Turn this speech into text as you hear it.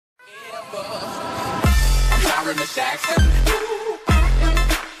I'm sorry, Miss Jackson. Ooh, I am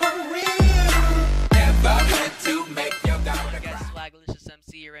for real. Never meant to make your daughter Hey guys, cry. Swagalicious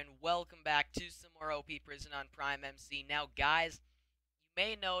MC here, and welcome back to some more OP Prison on Prime MC. Now, guys, you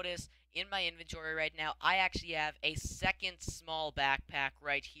may notice in my inventory right now, I actually have a second small backpack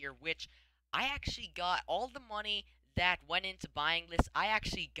right here, which I actually got all the money that went into buying this. I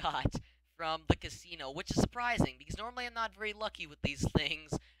actually got from the casino, which is surprising because normally I'm not very lucky with these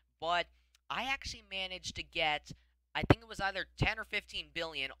things, but I actually managed to get. I think it was either 10 or 15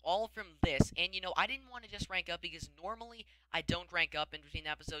 billion, all from this. And I didn't want to just rank up because normally I don't rank up in between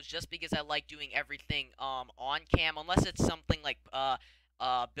episodes just because I like doing everything on cam, unless it's something like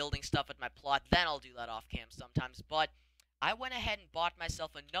building stuff at my plot, then I'll do that off cam sometimes. But I went ahead and bought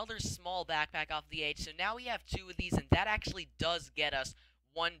myself another small backpack off the H, so now we have two of these, and that actually does get us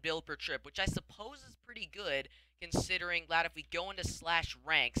 1 bill per trip, which I suppose is pretty good, considering that if we go into slash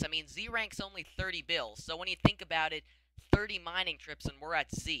ranks, I mean, Z rank's only 30 bills, so when you think about it, 30 mining trips and we're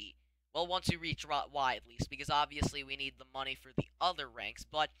at Z. Well, once we reach Y at least, because obviously we need the money for the other ranks,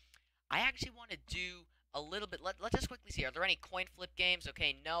 but I actually want to do a little bit. Let's just quickly see. Are there any coin flip games?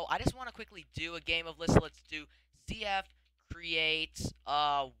 Okay, no. I just want to quickly do a game of list. Let's do CF create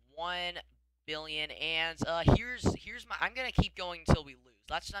 1 billion, and here's my. I'm gonna keep going until we lose.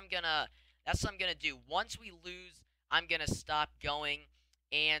 That's what I'm gonna do. Once we lose, I'm gonna stop going.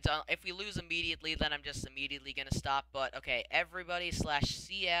 And if we lose immediately, then I'm just immediately gonna stop. But okay, everybody slash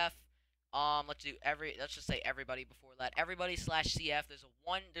CF. Let's just say everybody before that. Everybody slash CF.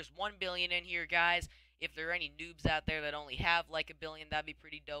 There's 1 billion in here, guys. If there are any noobs out there that only have like a billion, that'd be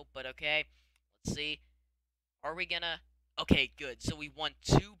pretty dope. But okay, let's see. Are we gonna? Okay, good. So we won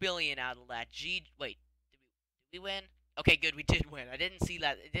 2 billion out of that. Wait, did we win? Okay, good. We did win. I didn't see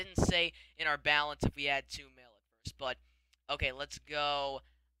that. It didn't say in our balance if we had 2 mil at first. But okay, let's go.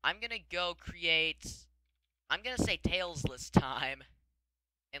 I'm gonna go create. I'm gonna say Tails this time.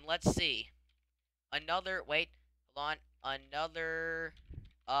 And let's see. Wait, hold on. Another,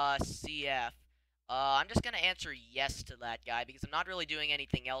 CF. I'm just gonna answer yes to that guy because I'm not really doing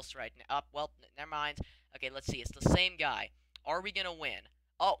anything else right now. Well, never mind. Okay, let's see. It's the same guy. Are we gonna win?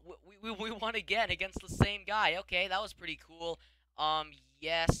 Oh, we won again against the same guy. Okay, that was pretty cool.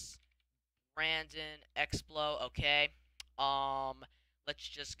 Yes. Brandon, Explo, okay. Let's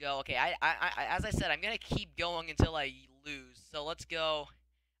just go. Okay, as I said, I'm gonna keep going until I lose. So let's go.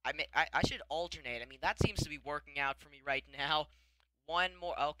 I should alternate. I mean, that seems to be working out for me right now. One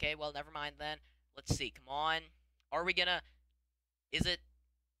more. Okay, well, never mind then. Let's see. Come on. Are we gonna? Is it?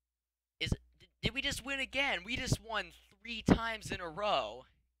 Did we just win again? We just won 3 times in a row.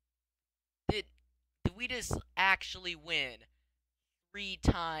 Did we just actually win 3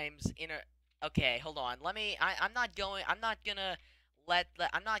 times in a? Okay, hold on. I'm not going. I'm not gonna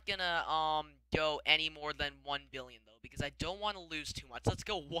go any more than 1 billion though because I don't want to lose too much. Let's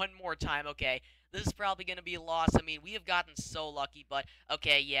go one more time. Okay, this is probably gonna be a loss. I mean, we have gotten so lucky, but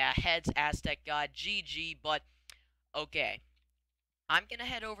okay, yeah, heads Aztec God, GG. But okay, I'm gonna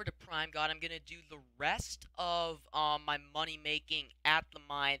head over to Prime God. I'm gonna do the rest of my money making at the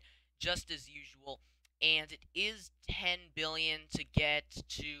mine just as usual. And it is 10 billion to get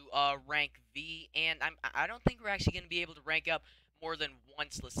to rank V, and I don't think we're actually gonna be able to rank up more than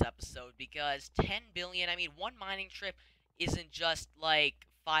once this episode because 10 billion. I mean, one mining trip isn't just like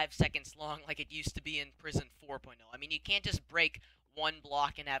 5 seconds long like it used to be in Prison 4.0. I mean, you can't just break one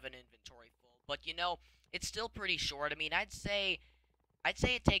block and have an inventory full. But it's still pretty short. I mean, I'd say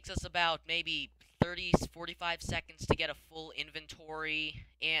it takes us about maybe 30, 45 seconds to get a full inventory,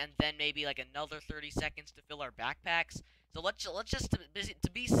 and then maybe like another 30 seconds to fill our backpacks. So let's just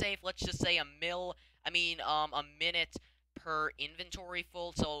to be safe, let's just say a minute per inventory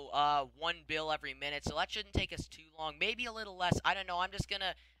full. So 1 bill every minute. So that shouldn't take us too long. Maybe a little less. I don't know. I'm just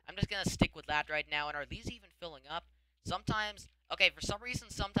gonna stick with that right now. And are these even filling up? Sometimes. Okay, for some reason,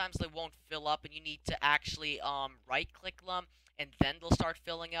 sometimes they won't fill up, and you need to actually right-click them, and then they'll start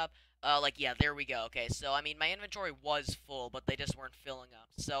filling up. Yeah, there we go. Okay, so, I mean, my inventory was full, but they just weren't filling up.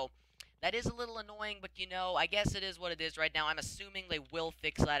 So, that is a little annoying, but, I guess it is what it is right now. I'm assuming they will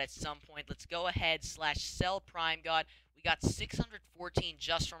fix that at some point. Let's go ahead / sell Prime God. We got 614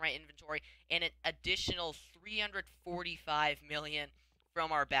 just from our inventory, and an additional 345 million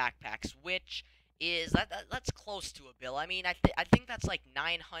from our backpacks, which is that's close to a bill. I mean, I think that's like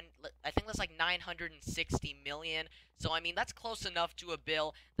 900. I think that's like 960 million. So I mean, that's close enough to a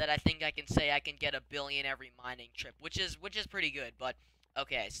bill that I think I can say I can get a billion every mining trip, which is pretty good. But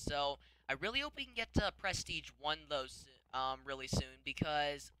okay, so I really hope we can get to Prestige 1 though, really soon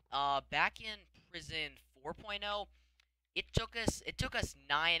because back in Prison 4.0, it took us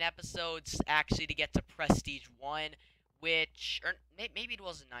 9 episodes actually to get to Prestige 1, which or maybe it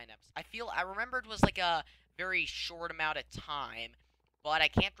wasn't 9 episodes. I remember it was like a very short amount of time, but I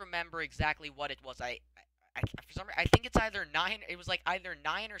can't remember exactly what it was. For some I think it's either 9, it was like either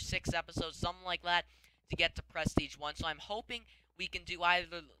 9 or 6 episodes, something like that, to get to Prestige 1. So I'm hoping we can do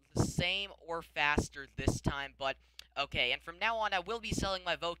either the same or faster this time, but okay. And from now on I will be selling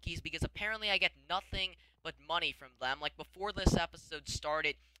my vote keys because apparently I get nothing but money from them. Like before this episode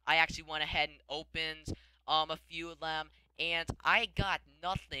started, I actually went ahead and opened a few of them, and I got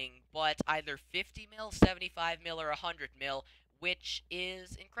nothing but either 50 mil, 75 mil, or 100 mil, which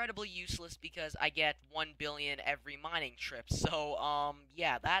is incredibly useless because I get 1 billion every mining trip. So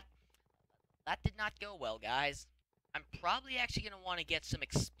yeah, that did not go well, guys. I'm probably actually going to want to get some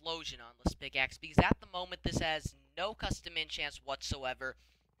explosion on this pickaxe because at the moment this has no custom enchants whatsoever.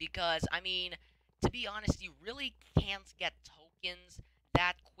 Because, I mean, to be honest, you really can't get tokens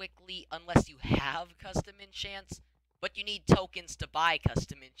that quickly unless you have custom enchants. But you need tokens to buy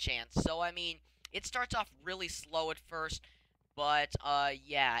custom enchants. So, I mean, it starts off really slow at first. But,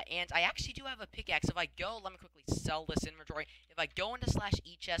 yeah. And I actually do have a pickaxe. If I go, let me quickly sell this inventory. If I go into slash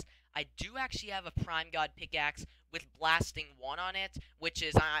e-chest, I do actually have a Prime God pickaxe with blasting 1 on it, which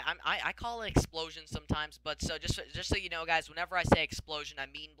is I call it explosion sometimes, but so just so you know, guys, whenever I say explosion, I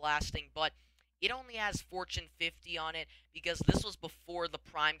mean blasting, but it only has Fortune 50 on it because this was before the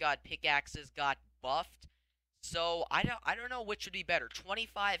Prime God pickaxes got buffed. So I don't know which would be better,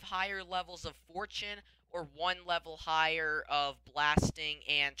 25 higher levels of Fortune or 1 level higher of blasting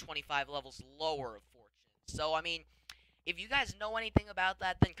and 25 levels lower of Fortune. So I mean, if you guys know anything about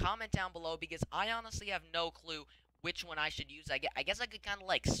that, then comment down below because I honestly have no clue which one I should use. I guess I could kind of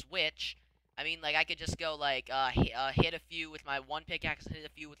like switch. I mean, like I could just go like hit a few with my one pickaxe, hit a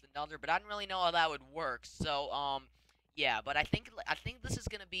few with another, but I don't really know how that would work. So yeah, but I think this is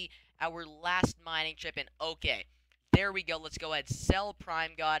gonna be our last mining trip, and okay, there we go. Let's go ahead, sell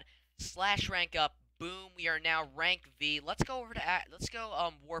Prime God, slash rank up. Boom, we are now rank V. Let's go over to let's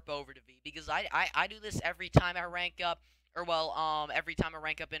go warp over to V because I do this every time I rank up, or well every time I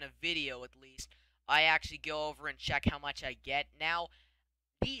rank up in a video at least. I actually go over and check how much I get. Now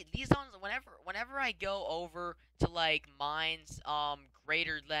these zones, whenever I go over to like mines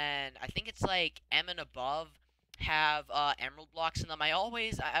greater than, I think it's like M and above, have emerald blocks in them, I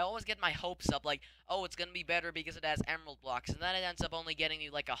always get my hopes up like, oh, it's gonna be better because it has emerald blocks, and then it ends up only getting me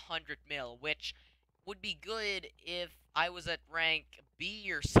like 100 mil, which would be good if I was at rank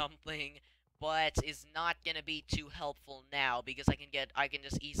B or something, but is not gonna be too helpful now because I can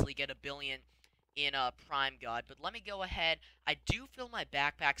just easily get a billion in a Prime God. But let me go ahead. I do fill my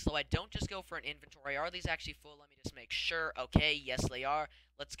backpack, so I don't just go for an inventory. Are these actually full? Let me just make sure. Okay, yes they are.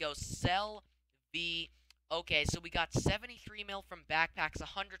 Let's go sell the. Okay, so we got 73 mil from backpacks,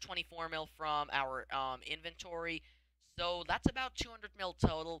 124 mil from our inventory. So that's about 200 mil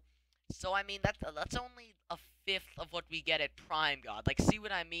total. So I mean that's only a fifth of what we get at Prime God. Like, see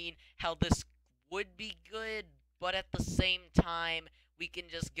what I mean? How this would be good, but at the same time we can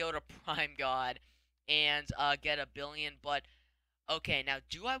just go to Prime God and get a billion. But okay, now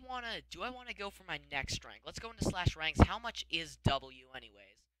do I wanna go for my next rank? Let's go into slash ranks. How much is W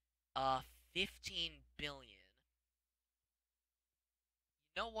anyways? 15 billion.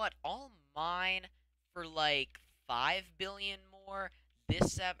 You know what? I'll mine for like 5 billion more.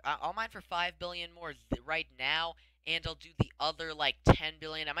 I'll mine for 5 billion more right now, and I'll do the other like 10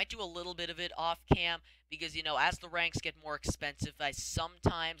 billion. I might do a little bit of it off cam because as the ranks get more expensive, I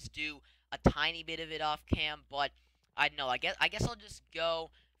sometimes do a tiny bit of it off cam. But I don't know. I guess I'll just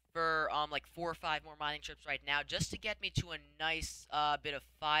go for like 4 or 5 more mining trips right now just to get me to a nice bit of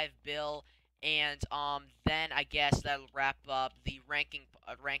 5 bill, and then I guess that'll wrap up the ranking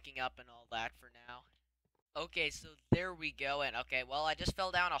up and all that for now. Okay, so there we go, and okay, well, I just fell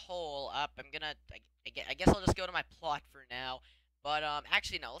down a hole up. I guess I'll just go to my plot for now. But,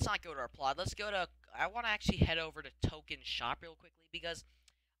 actually, no, let's not go to our plot. I want to actually head over to Token Shop real quickly, because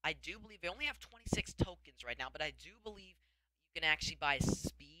I do believe they only have 26 tokens right now, but I do believe you can actually buy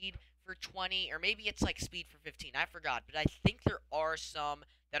speed for 20, or maybe it's like speed for 15. I forgot, but I think there are some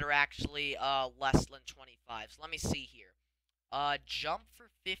that are actually, less than 25. So let me see here. Jump for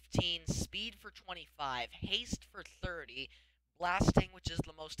 15, speed for 25, haste for 30, blasting, which is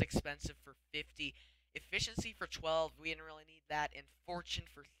the most expensive, for 50, efficiency for 12, we didn't really need that, and fortune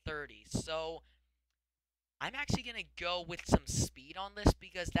for 30. So I'm actually gonna go with some speed on this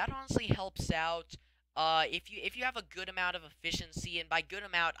because that honestly helps out. If you have a good amount of efficiency, and by good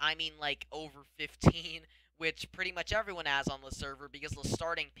amount I mean like over 15, which pretty much everyone has on the server because the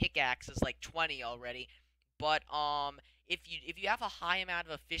starting pickaxe is like 20 already. But if you have a high amount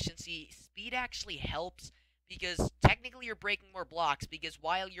of efficiency, speed actually helps because technically you're breaking more blocks because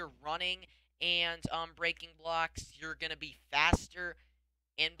while you're running and breaking blocks, you're gonna be faster,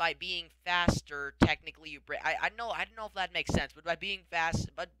 and by being faster, technically you break. I don't know if that makes sense, but by being fast,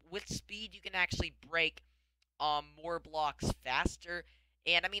 but with speed, you can actually break more blocks faster.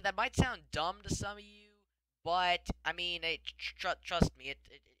 And I mean that might sound dumb to some of you, but I mean trust me,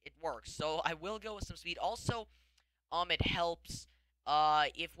 it works. So I will go with some speed. Also, it helps.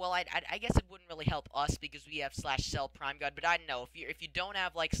 If well, I guess it wouldn't really help us because we have slash cell prime god. But I don't know if you don't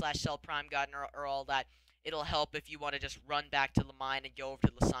have like slash cell prime god or all that, it'll help if you want to just run back to the mine and go over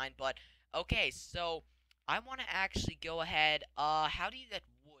to the sign. But okay, so I want to actually go ahead. How do you get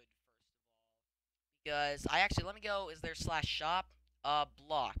wood first of all? Because I actually let me go. Is there slash shop?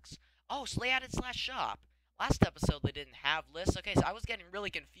 Blocks. Oh, so they added slash shop. Last episode they didn't have lists. Okay, so I was getting really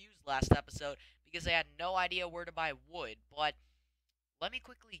confused last episode because I had no idea where to buy wood. But let me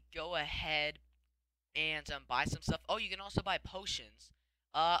quickly go ahead and buy some stuff. Oh, you can also buy potions.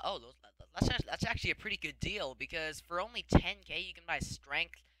 Oh, that's actually a pretty good deal because for only 10k you can buy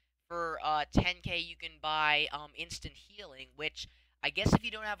strength. For 10k you can buy instant healing, which I guess if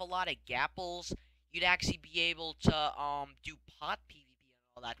you don't have a lot of gapples, you'd actually be able to do pot PvP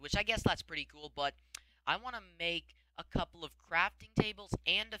and all that, which I guess that's pretty cool. But I want to make a couple of crafting tables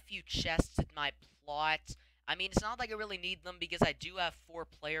and a few chests in my plot. I mean, it's not like I really need them because I do have 4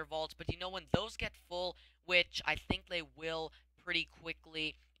 player vaults, but you know, when those get full, which I think they will pretty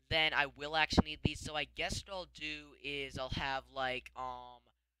quickly, then I will actually need these. So I guess what I'll do is I'll have like,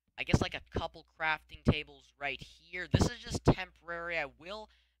 I guess like a couple crafting tables right here. This is just temporary. I will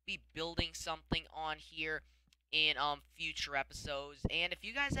be building something on here in future episodes. And if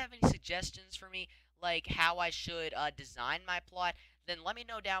you guys have any suggestions for me, like how I should design my plot, then let me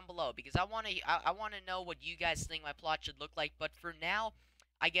know down below because I want to know what you guys think my plot should look like. But for now,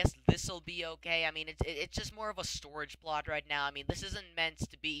 I guess this will be okay. I mean, it's just more of a storage plot right now. I mean, this isn't meant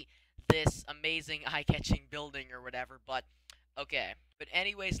to be this amazing eye-catching building or whatever, but okay. But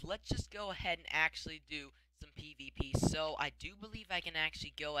anyways, let's just go ahead and actually do some PvP. So I do believe I can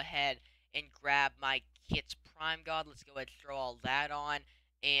actually go ahead and grab my kit's prime god. Let's go ahead and throw all that on.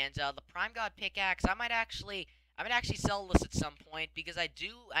 And the prime god pickaxe, I might actually sell this at some point because I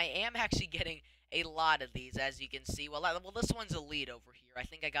am actually getting a lot of these, as you can see. Well, this one's elite over here. I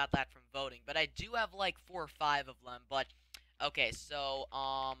think I got that from voting, but I do have like 4 or 5 of them. But okay, so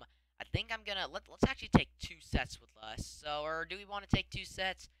I think I'm gonna let's actually take 2 sets with us. So, or do we want to take 2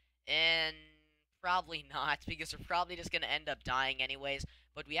 sets? And probably not because we're probably just gonna end up dying anyways.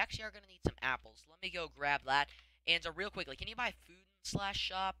 But we actually are gonna need some apples. Let me go grab that. And real quickly, can you buy food in slash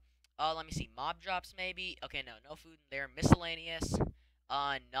shop? Let me see. Mob drops maybe. Okay, no food in there. Miscellaneous.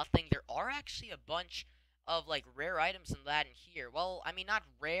 Nothing. There are actually a bunch of like rare items in that in here. Well, I mean not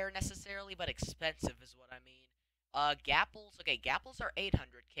rare necessarily, but expensive is what I mean. Gapples. Okay, gapples are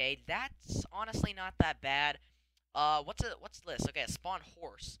 800k. That's honestly not that bad. What's this? Okay, a spawn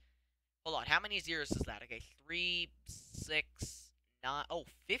horse. Hold on. How many zeros is that? Okay, 3, 6, 9. Oh,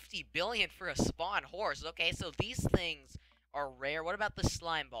 50 billion for a spawn horse. Okay, so these things are rare. What about the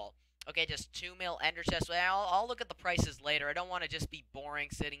slime ball? Okay, just 2 mil ender chest. Well, I'll look at the prices later. I don't want to just be boring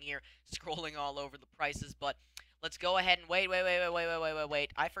sitting here scrolling all over the prices, but let's go ahead and wait.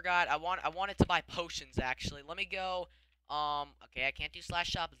 I forgot. I wanted to buy potions actually. Let me go. Okay, I can't do slash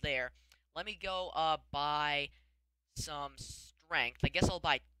shop there. Let me go buy some strength. I guess I'll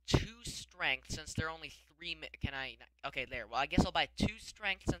buy 2 strength since they're only 3 minutes. Can I? Okay, there. Well, I guess I'll buy 2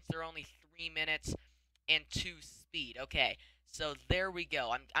 strength since they're only 3 minutes and 2 speed. Okay. So there we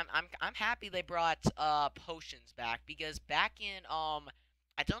go. I'm happy they brought potions back because back in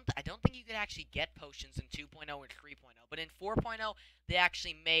I don't think you could actually get potions in 2.0 and 3.0, but in 4.0 they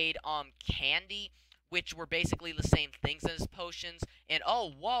actually made candy, which were basically the same things as potions. And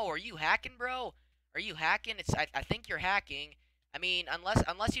oh, whoa, are you hacking, bro? Are you hacking? I think you're hacking. I mean,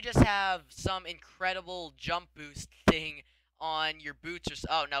 unless you just have some incredible jump boost thing on your boots or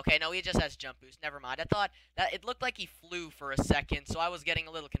oh no, okay, no, he just has jump boost. Never mind. I thought that it looked like he flew for a second, so I was getting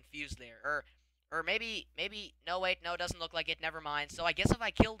a little confused there. Or maybe no, wait, no, it doesn't look like it. Never mind. So I guess if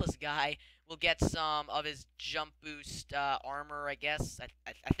I kill this guy, we'll get some of his jump boost armor. I guess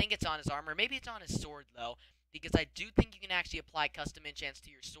I think it's on his armor. Maybe it's on his sword though, because I do think you can actually apply custom enchants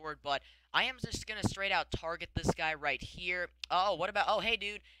to your sword. But I am just gonna straight out target this guy right here. Oh, what about? Oh, hey,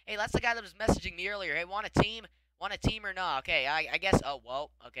 dude. Hey, that's the guy that was messaging me earlier. Hey, want a team? Want a team or not? Okay, I guess. Oh, well.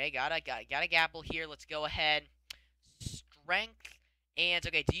 Okay, got a gapple here. Let's go ahead. Strength. And,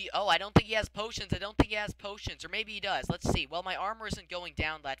 okay, oh, I don't think he has potions. I don't think he has potions. Or maybe he does. Let's see. Well, my armor isn't going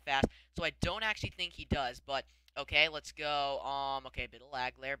down that fast, so I don't actually think he does. But Okay, let's go. Okay, bit of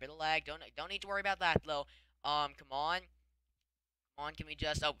lag there, bit of lag. Don't need to worry about that though. Come on. Come on, can we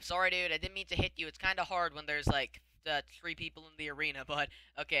just... Oh, sorry, dude. I didn't mean to hit you. It's kind of hard when there's, like, 3 people in the arena, but...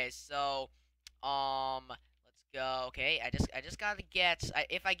 Okay, so... Let's go. Okay, I just gotta get...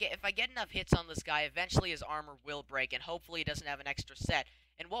 if I get enough hits on this guy, eventually his armor will break, and hopefully he doesn't have an extra set.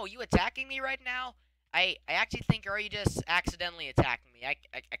 And, whoa, you attacking me right now? I actually think, or are you just accidentally attacking me?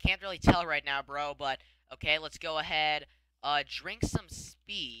 I can't really tell right now, bro, but... Okay, let's go ahead. Drink some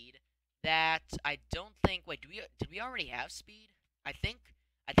speed that I don't think... Wait, did we already have speed? I think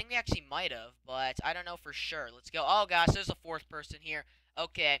we actually might have, but I don't know for sure. Let's go. Oh gosh, there's a 4th person here.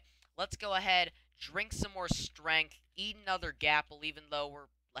 Okay, let's go ahead, drink some more strength, eat another Gapple, even though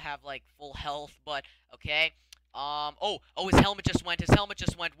we have like full health. But okay. Oh, his helmet just went. His helmet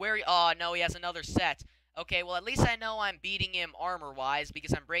just went. Oh no, he has another set. Okay, well at least I know I'm beating him armor-wise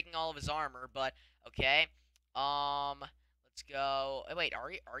because I'm breaking all of his armor. But okay. Let's go. Wait,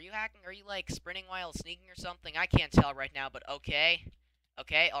 are you hacking? Are you like sprinting while sneaking or something? I can't tell right now, but okay.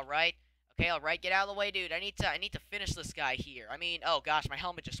 Okay, all right. Okay, all right. Get out of the way, dude. I need to finish this guy here. I mean, oh gosh, my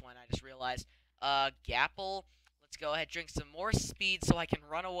helmet just went. I just realized. Gapple. Let's go ahead, drink some more speed so I can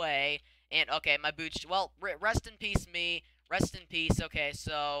run away. And okay, my boots. Well, rest in peace, me. Rest in peace. Okay,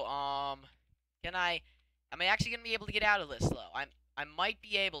 so can I? Am I actually gonna be able to get out of this though? I might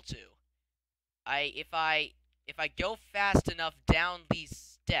be able to. If I go fast enough down these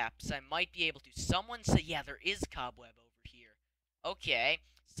steps, I might be able to. Someone said, yeah, there is cobweb over here. Okay,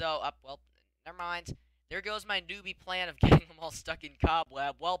 so, well, never mind. There goes my newbie plan of getting them all stuck in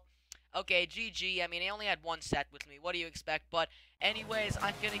cobweb. Well, okay, GG. I mean, I only had 1 set with me. What do you expect? But, anyways,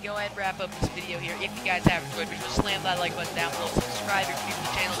 I'm going to go ahead and wrap up this video here. If you guys have enjoyed, be sure to slam that like button down below. Subscribe if you're new to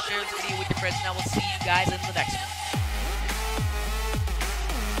the channel. Share this video with your friends, and I will see you guys in the next one.